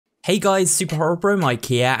Hey guys, SuperHorrorBro Mike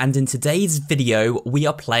here, and in today's video, we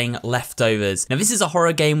are playing Leftovers. Now this is a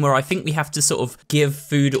horror game where I think we have to sort of give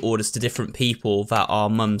food orders to different people that our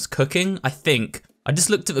mum's cooking, I think. I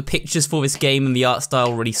just looked at the pictures for this game and the art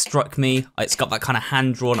style really struck me. It's got that kind of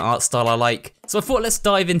hand-drawn art style I like. So I thought let's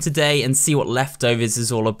dive in today and see what Leftovers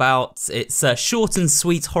is all about. It's a short and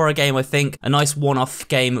sweet horror game, I think. A nice one-off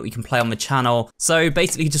game that we can play on the channel. So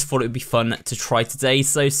basically just thought it would be fun to try today.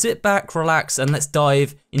 So sit back, relax, and let's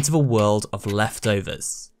dive into the world of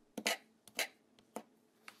Leftovers.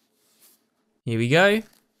 Here we go.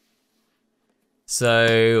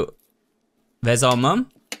 So there's our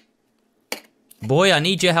mum. Boy, I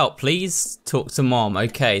need your help, please. Talk to mom.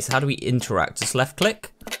 Okay, so how do we interact? Just left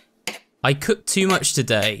click? I cooked too much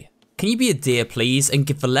today. Can you be a dear, please, and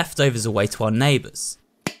give the leftovers away to our neighbors?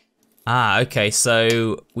 Ah, okay,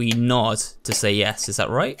 so we nod to say yes, is that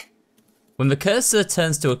right? When the cursor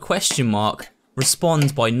turns to a question mark,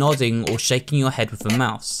 respond by nodding or shaking your head with the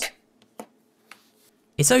mouse.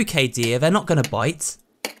 It's okay, dear, they're not gonna bite.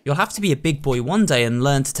 You'll have to be a big boy one day and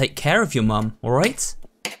learn to take care of your mum, alright?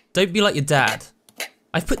 Don't be like your dad.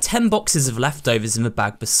 I've put 10 boxes of leftovers in the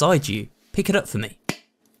bag beside you. Pick it up for me.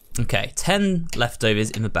 Okay, 10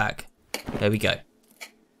 leftovers in the bag. There we go.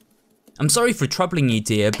 I'm sorry for troubling you,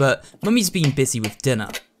 dear, but Mummy's been busy with dinner.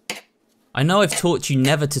 I know I've taught you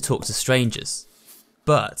never to talk to strangers,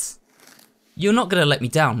 but you're not gonna let me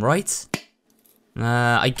down, right?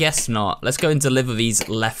 I guess not. Let's go and deliver these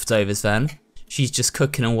leftovers then. She's just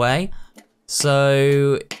cooking away.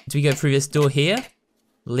 So, do we go through this door here?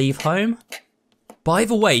 Leave home. By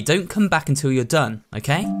the way, don't come back until you're done,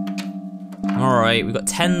 okay? Alright, we've got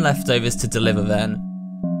 10 leftovers to deliver then.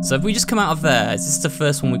 So if we just come out of there, is this the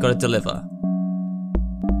first one we've got to deliver?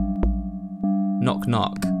 Knock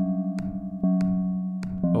knock.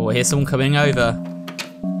 Oh, I hear someone coming over.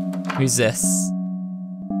 Who's this?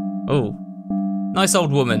 Oh, nice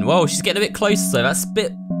old woman. Whoa, she's getting a bit closer though. That's a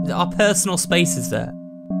bit, our personal space is there.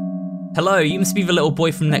 Hello, you must be the little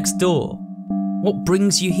boy from next door. What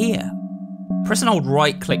brings you here? Press and hold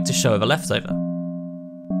right click to show the leftover.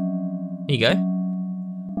 Here you go.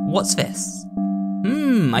 What's this?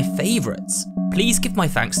 My favourites. Please give my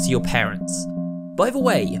thanks to your parents. By the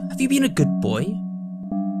way, have you been a good boy?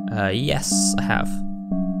 Yes, I have.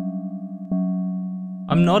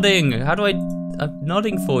 I'm nodding. How do I'm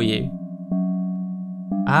nodding for you.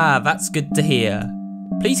 Ah, that's good to hear.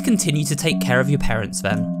 Please continue to take care of your parents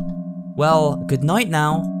then. Well, good night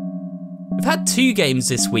now. We've had 2 games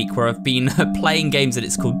this week where I've been playing games that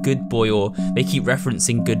it's called Good Boy, or they keep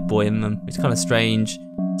referencing Good Boy in them. It's kind of strange.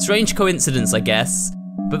 Strange coincidence, I guess.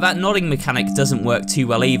 But that nodding mechanic doesn't work too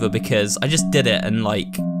well either because I just did it and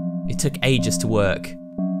like, it took ages to work.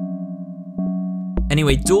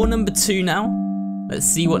 Anyway, door number 2 now. Let's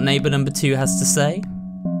see what neighbor number 2 has to say.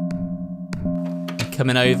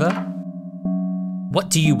 Coming over. What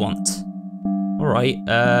do you want? Alright,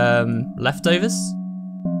 leftovers?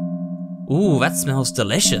 Ooh, that smells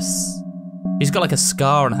delicious. She's got like a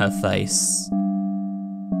scar on her face.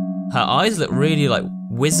 Her eyes look really like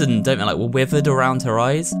wizened, don't they? Like withered around her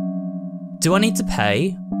eyes. Do I need to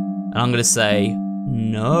pay? And I'm gonna say,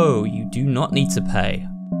 no, you do not need to pay.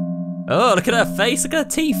 Oh, look at her face, look at her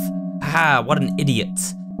teeth. Ah, what an idiot.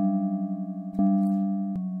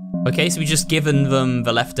 Okay, so we've just given them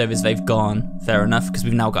the leftovers, they've gone. Fair enough, because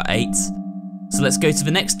we've now got 8. So let's go to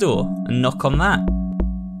the next door and knock on that.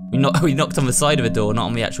 We knocked on the side of a door, not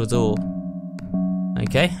on the actual door.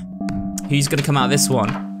 Okay. Who's gonna come out of this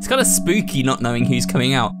one? It's kind of spooky not knowing who's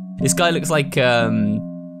coming out. This guy looks like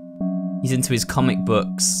he's into his comic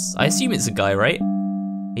books. I assume it's a guy, right?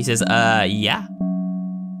 He says, yeah.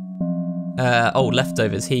 Oh,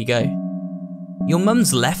 leftovers, here you go. Your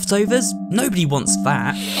mum's leftovers? Nobody wants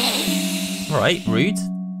that. Alright, rude.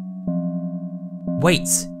 Wait,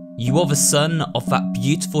 you are the son of that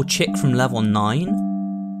beautiful chick from level 9?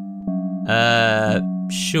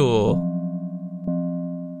 Sure.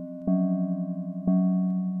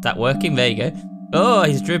 That working? There you go. Oh,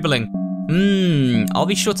 he's dribbling. I'll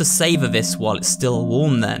be sure to savor this while it's still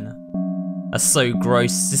warm then. That's so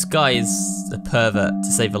gross. This guy is a pervert,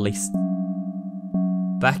 to say the least.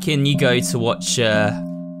 Back in you go to watch, I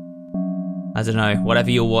don't know, whatever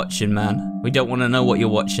you're watching, man. We don't want to know what you're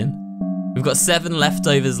watching. We've got 7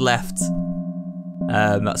 leftovers left.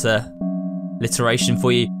 That's a alliteration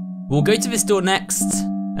for you. We'll go to this door next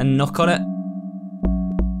and knock on it.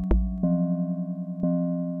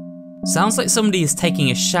 Sounds like somebody is taking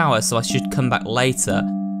a shower, so I should come back later.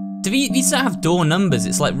 Do these don't have door numbers?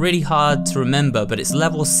 It's like really hard to remember, but it's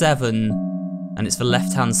level 7 and it's the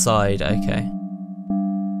left-hand side. Okay.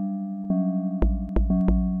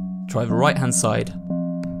 Try the right-hand side.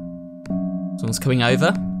 Someone's coming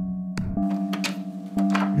over.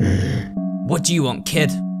 What do you want,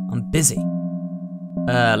 kid? I'm busy.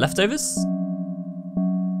 Leftovers?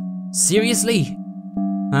 Seriously?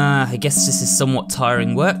 I guess this is somewhat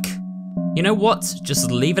tiring work. You know what?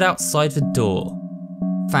 Just leave it outside the door.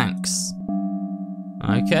 Thanks.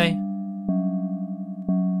 Okay.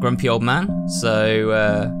 Grumpy old man.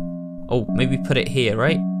 So, oh, maybe put it here,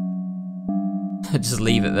 right? Just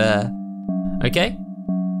leave it there. Okay.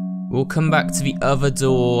 We'll come back to the other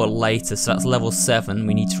door later, so that's level 7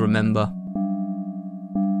 we need to remember.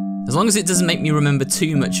 As long as it doesn't make me remember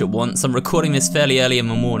too much at once. I'm recording this fairly early in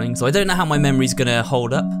the morning, so I don't know how my memory's gonna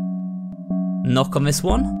hold up. Knock on this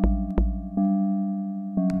one.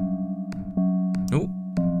 Oh,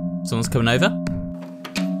 someone's coming over.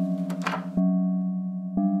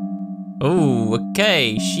 Oh,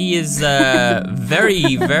 okay, she is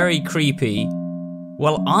very, very creepy.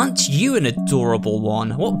 Well, aren't you an adorable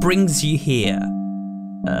one? What brings you here?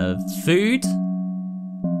 Food?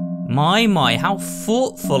 My, how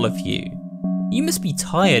thoughtful of you. You must be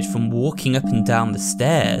tired from walking up and down the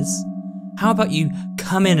stairs. How about you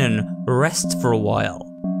come in and rest for a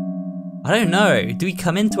while? I don't know, do we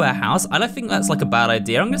come into our house? I don't think that's like a bad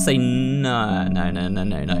idea. I'm gonna say no.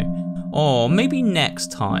 Or maybe next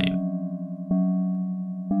time.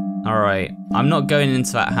 Alright, I'm not going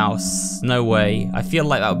into that house. No way. I feel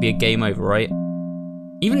like that would be a game over, right?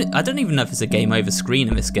 I don't even know if it's a game over screen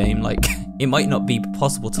in this game. Like, it might not be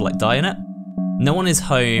possible to like die in it. No one is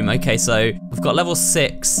home. Okay, so we've got level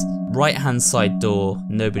 6, right hand side door.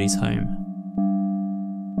 Nobody's home.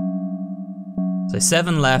 So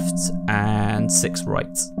 7 left and 6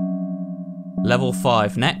 right. Level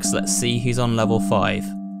 5 next. Let's see who's on level 5.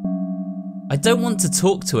 I don't want to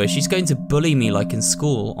talk to her. She's going to bully me like in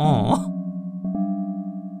school. Aww.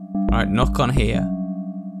 Alright, knock on here.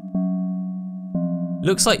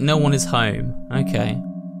 Looks like no one is home. Okay.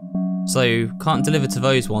 So, can't deliver to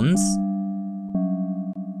those ones.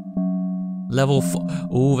 Level 4.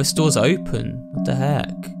 Oh, this door's open. What the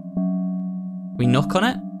heck? We knock on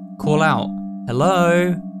it? Call out.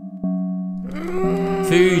 Hello?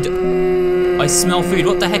 Food. I smell food.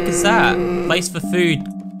 What the heck is that? Place for food.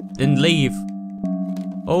 Then leave.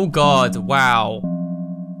 Oh god, wow.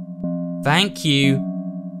 Thank you.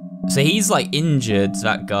 So he's like injured,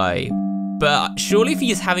 that guy. But surely if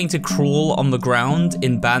he's having to crawl on the ground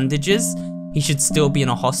in bandages, he should still be in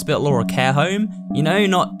a hospital or a care home, you know,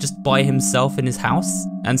 not just by himself in his house.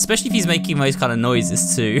 And especially if he's making those kind of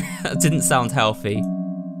noises too. That didn't sound healthy.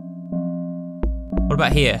 What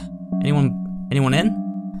about here? Anyone in?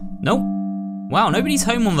 Nope. Wow, nobody's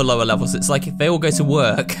home on the lower levels. It's like if they all go to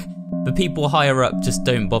work, the people higher up just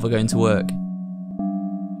don't bother going to work.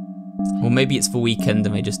 Or maybe it's the weekend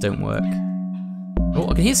and they just don't work. Oh,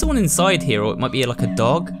 I can hear someone inside here, or it might be like a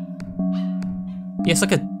dog. Yeah, it's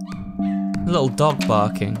like a little dog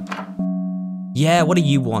barking. Yeah, what do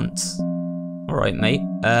you want? Alright, mate.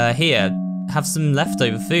 Here, have some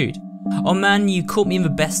leftover food. Oh man, you caught me in the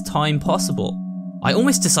best time possible. I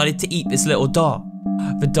almost decided to eat this little dog.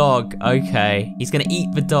 The dog, okay. He's gonna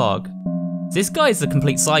eat the dog. This guy's a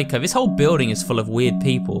complete psycho. This whole building is full of weird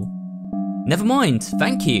people. Never mind,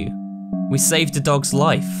 thank you. We saved the dog's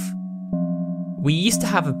life. We used to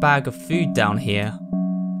have a bag of food down here,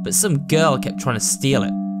 but some girl kept trying to steal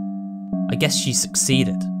it. I guess she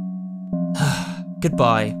succeeded.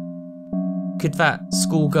 Goodbye. Could that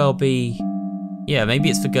schoolgirl be... Yeah, maybe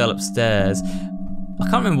it's the girl upstairs. I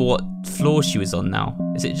can't remember what floor she was on now.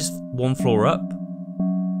 Is it just one floor up?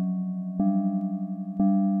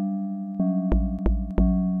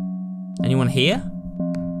 Anyone here?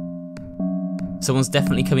 Someone's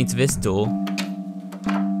definitely coming to this door.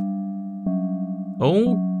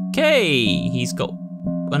 Okay, he's got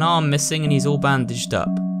an arm missing and he's all bandaged up.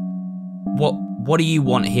 What do you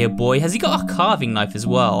want here, boy? Has he got a carving knife as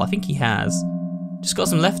well? I think he has. Just got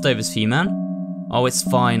some leftovers for you, man. Oh, it's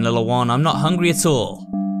fine, little one. I'm not hungry at all.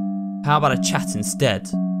 How about a chat instead?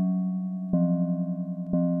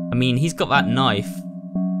 I mean, he's got that knife.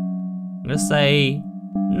 I'm gonna say,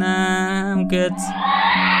 nah, I'm good.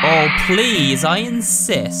 Oh, please, I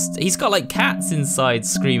insist. He's got like cats inside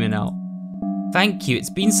screaming out. Thank you, it's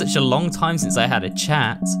been such a long time since I had a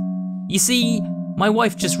chat. You see, my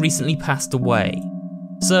wife just recently passed away,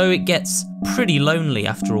 so it gets pretty lonely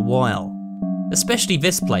after a while. Especially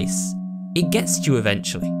this place. It gets to you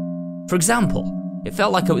eventually. For example, it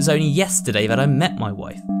felt like it was only yesterday that I met my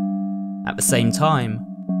wife. At the same time,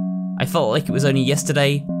 I felt like it was only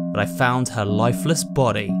yesterday that I found her lifeless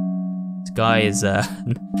body. This guy is,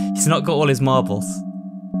 he's not got all his marbles.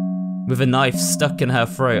 With a knife stuck in her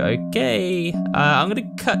throat. Okay, I'm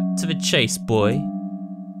gonna cut to the chase, boy.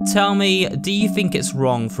 tell me, do you think it's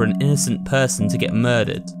wrong for an innocent person to get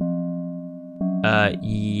murdered?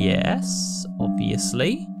 Yes,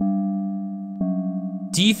 obviously.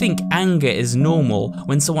 Do you think anger is normal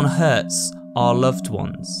when someone hurts our loved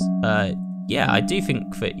ones? Yeah, I do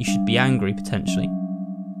think that you should be angry, potentially.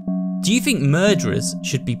 Do you think murderers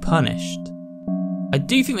should be punished? I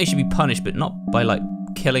do think they should be punished, but not by, like,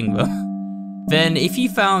 killing them. Then, if you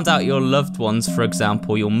found out your loved ones, for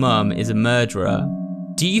example, your mum is a murderer,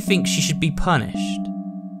 do you think she should be punished?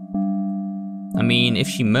 I mean, if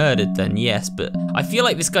she murdered, then yes, but I feel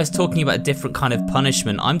like this guy's talking about a different kind of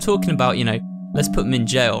punishment. I'm talking about, you know, let's put him in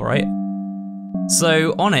jail, right?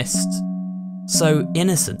 So honest, so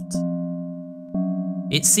innocent.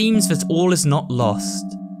 It seems that all is not lost.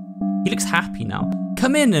 He looks happy now.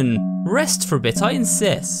 Come in and rest for a bit, I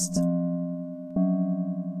insist.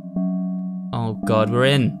 Oh God, we're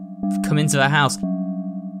in. We've come into the house.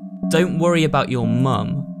 Don't worry about your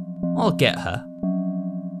mum. I'll get her.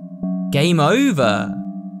 Game over.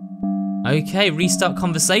 Okay, restart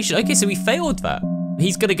conversation. Okay, so we failed that.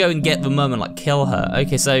 He's gonna go and get the mum and like kill her.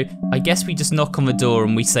 Okay, so I guess we just knock on the door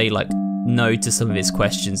and we say like no to some of his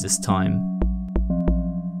questions this time.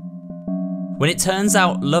 When it turns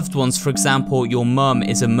out loved ones, for example, your mum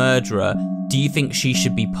is a murderer, do you think she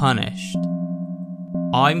should be punished?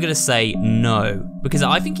 I'm gonna say no, because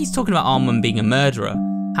I think he's talking about our mum being a murderer.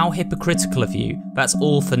 How hypocritical of you. That's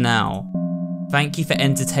all for now. Thank you for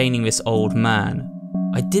entertaining this old man.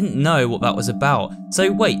 I didn't know what that was about.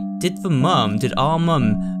 So wait, did our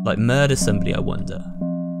mum like murder somebody, I wonder?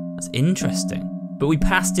 That's interesting. But we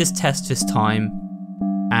passed this test this time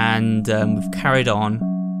and we've carried on.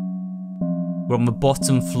 We're on the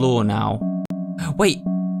bottom floor now. Wait,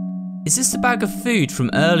 is this the bag of food from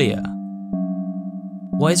earlier?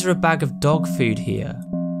 Why is there a bag of dog food here?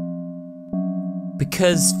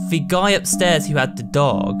 Because the guy upstairs who had the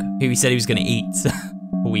dog, who he said he was gonna eat,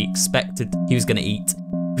 or we expected he was gonna eat,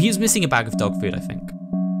 he was missing a bag of dog food, I think.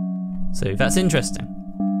 So that's interesting.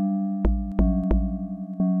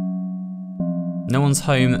 No one's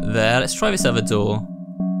home there. Let's try this other door.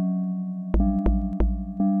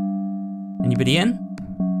 Anybody in?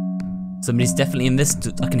 Somebody's definitely in this.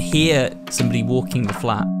 I can hear somebody walking the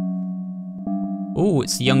flat. Oh,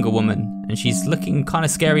 it's a younger woman, and she's looking kind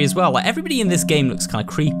of scary as well. Like everybody in this game looks kind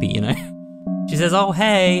of creepy, you know? She says, oh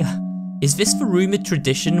hey, is this the rumoured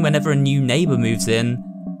tradition whenever a new neighbour moves in?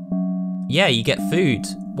 Yeah, you get food.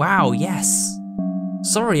 Wow, yes.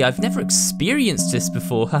 Sorry, I've never experienced this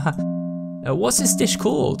before. What's this dish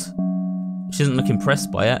called? She doesn't look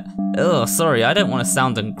impressed by it. Oh, sorry, I don't want to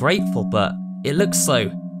sound ungrateful, but it looks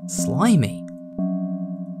so slimy.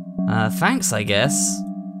 Thanks, I guess.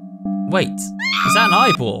 Wait, is that an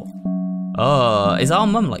eyeball? Oh, is our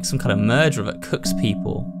mum like some kind of murderer that cooks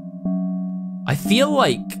people? I feel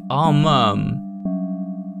like our mum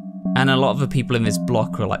and a lot of the people in this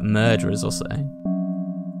block are like murderers or something.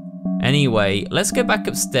 Anyway, let's go back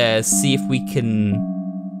upstairs, see if we can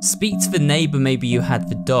speak to the neighbour maybe who had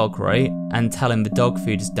the dog, right? And tell him the dog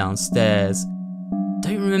food is downstairs.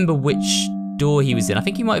 Don't remember which door he was in. I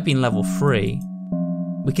think he might have been level 3.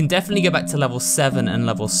 We can definitely go back to level 7 and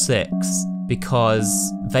level 6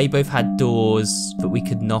 because they both had doors that we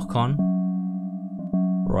could knock on.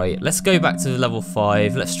 Right, let's go back to level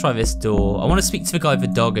 5. Let's try this door. I want to speak to the guy with the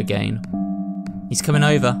dog again. He's coming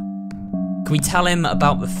over. Can we tell him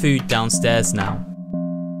about the food downstairs now?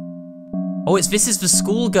 Oh, this is the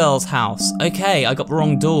schoolgirl's house. Okay, I got the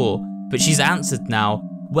wrong door, but she's answered now.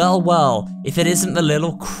 Well, well, if it isn't the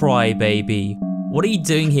little crybaby. What are you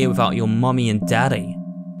doing here without your mummy and daddy?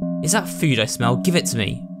 Is that food I smell? Give it to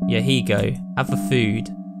me. Yeah, here you go. Have the food.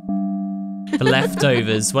 The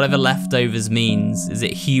leftovers, whatever leftovers means. Is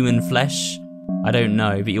it human flesh? I don't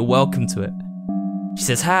know, but you're welcome to it. She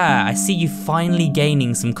says, ha, I see you finally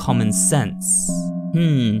gaining some common sense.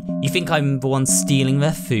 You think I'm the one stealing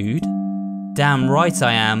their food? Damn right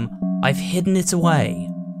I am. I've hidden it away.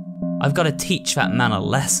 I've got to teach that man a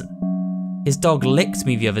lesson. His dog licked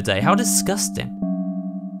me the other day. How disgusting.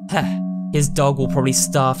 Heh, his dog will probably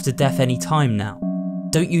starve to death any time now.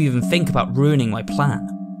 Don't you even think about ruining my plan.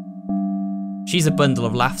 She's a bundle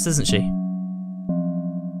of laughs, isn't she?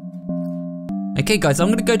 Okay guys, I'm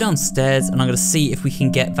gonna go downstairs and I'm gonna see if we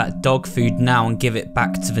can get that dog food now and give it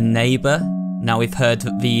back to the neighbour. Now we've heard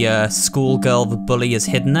that the schoolgirl, the bully, has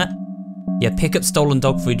hidden it. Yeah, pick up stolen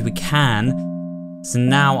dog food, we can. So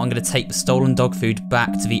now I'm gonna take the stolen dog food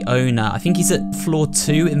back to the owner. I think he's at floor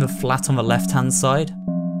 2 in the flat on the left-hand side.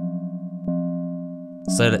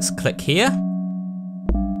 So let's click here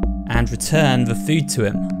and return the food to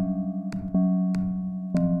him.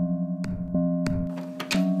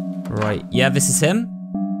 Right, yeah, this is him.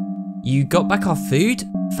 You got back our food?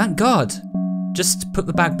 Thank God. Just put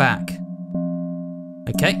the bag back.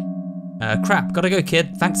 Okay. Crap, gotta go,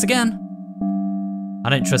 kid. Thanks again. I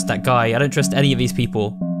don't trust that guy. I don't trust any of these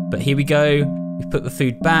people. But here we go. We've put the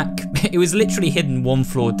food back. It was literally hidden 1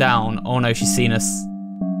 floor down. Oh no, she's seen us.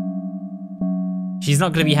 She's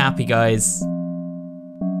not gonna be happy, guys.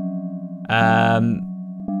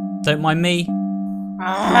 Don't mind me.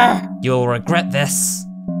 You'll regret this.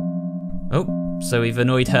 Oh, so we've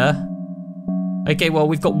annoyed her. Okay, well,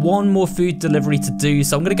 we've got 1 more food delivery to do,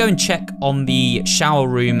 so I'm gonna go and check on the shower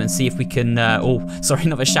room and see if we can, oh, sorry,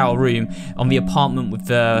 not the shower room, on the apartment with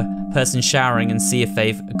the person showering and see if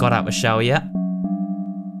they've got out the shower yet.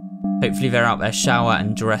 Hopefully they're out there shower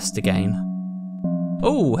and dressed again.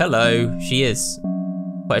 Oh, hello, she is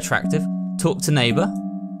quite attractive. Talk to neighbor.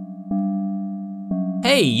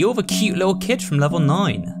 Hey, you're the cute little kid from level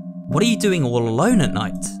 9. What are you doing all alone at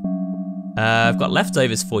night? I've got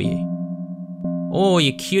leftovers for you. Oh,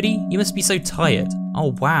 you cutie, you must be so tired.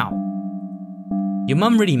 Oh, wow. Your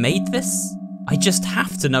mum really made this? I just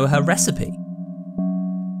have to know her recipe.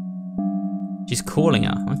 She's calling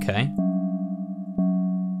her, okay.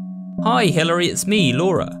 Hi, Hillary, it's me,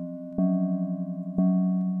 Laura.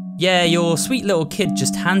 Yeah, your sweet little kid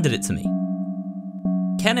just handed it to me.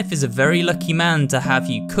 Kenneth is a very lucky man to have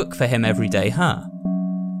you cook for him every day, huh?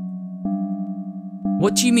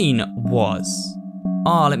 What do you mean, was?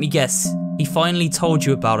 Ah, let me guess. He finally told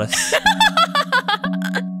you about us.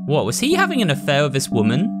 What, was he having an affair with this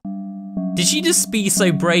woman? Did she just be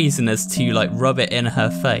so brazen as to, like, rub it in her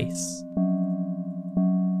face?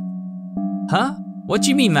 Huh? What do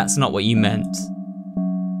you mean that's not what you meant?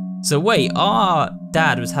 So wait, our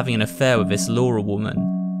dad was having an affair with this Laura woman.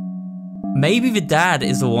 Maybe the dad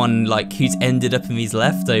is the one, like, who's ended up in these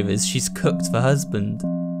leftovers she's cooked for husband.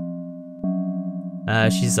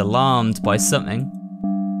 She's alarmed by something.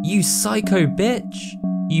 You psycho bitch.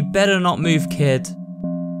 You better not move, kid.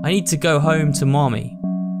 I need to go home to mommy.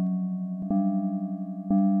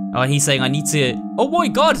 Oh, and he's saying I need to... Oh my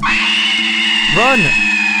God! Run!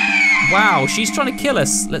 Wow, she's trying to kill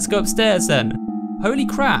us. Let's go upstairs then. Holy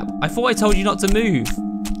crap, I thought I told you not to move.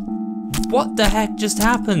 What the heck just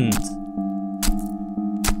happened?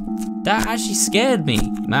 That actually scared me,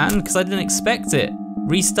 man, because I didn't expect it.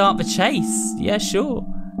 Restart the chase. Yeah, sure.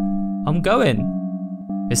 I'm going.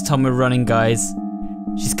 This time we're running, guys.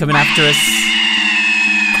 She's coming after us.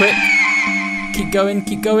 Quick. Keep going,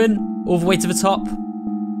 keep going. All the way to the top.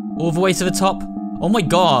 All the way to the top. Oh my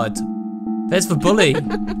God. There's the bully.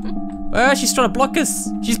 She's trying to block us.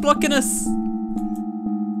 She's blocking us.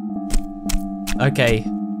 Okay.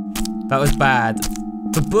 That was bad.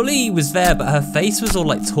 The bully was there, but her face was all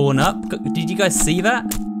like torn up. Did you guys see that?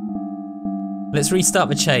 Let's restart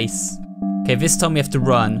the chase. Okay, this time we have to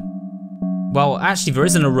run. Well, actually, there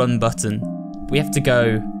isn't a run button. We have to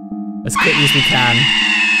go as quickly as we can.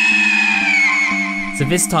 So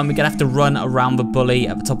this time we're gonna have to run around the bully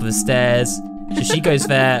at the top of the stairs. So she goes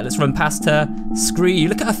there, let's run past her. Screw you,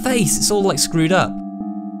 look at her face, it's all like screwed up.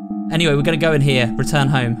 Anyway, we're gonna go in here, return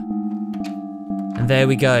home. And there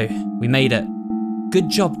we go, we made it. Good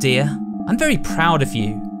job, dear. I'm very proud of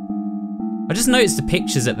you. I just noticed the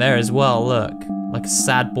pictures up there as well, look. Like a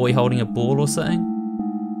sad boy holding a ball or something.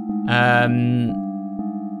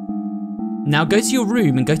 Now go to your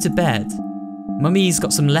room and go to bed. Mummy's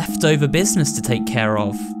got some leftover business to take care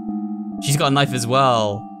of. She's got a knife as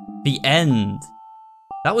well. The end.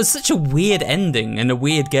 That was such a weird ending in a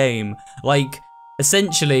weird game. Like,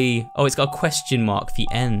 essentially, oh, it's got a question mark, the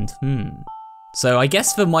end. So I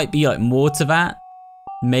guess there might be like more to that.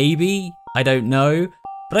 Maybe, I don't know.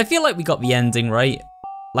 But I feel like we got the ending right.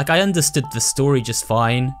 Like, I understood the story just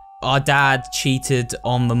fine. Our dad cheated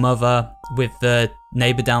on the mother with the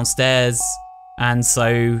neighbor downstairs, and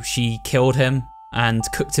so she killed him and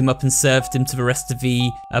cooked him up and served him to the rest of the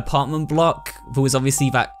apartment block. There was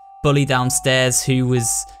obviously that bully downstairs who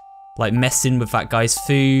was like messing with that guy's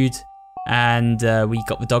food, and we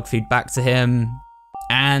got the dog food back to him.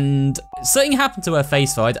 And something happened to her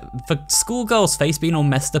face though. The schoolgirl's face being all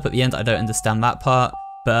messed up at the end, I don't understand that part.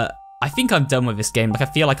 But I think I'm done with this game. Like, I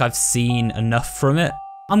feel like I've seen enough from it.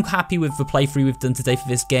 I'm happy with the playthrough we've done today for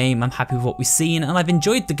this game. I'm happy with what we've seen, and I've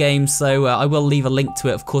enjoyed the game, so I will leave a link to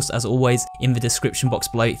it, of course, as always, in the description box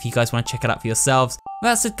below if you guys want to check it out for yourselves.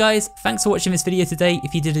 That's it, guys. Thanks for watching this video today.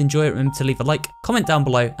 If you did enjoy it, remember to leave a like, comment down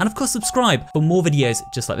below, and of course subscribe for more videos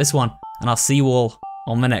just like this one. And I'll see you all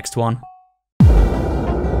on the next one.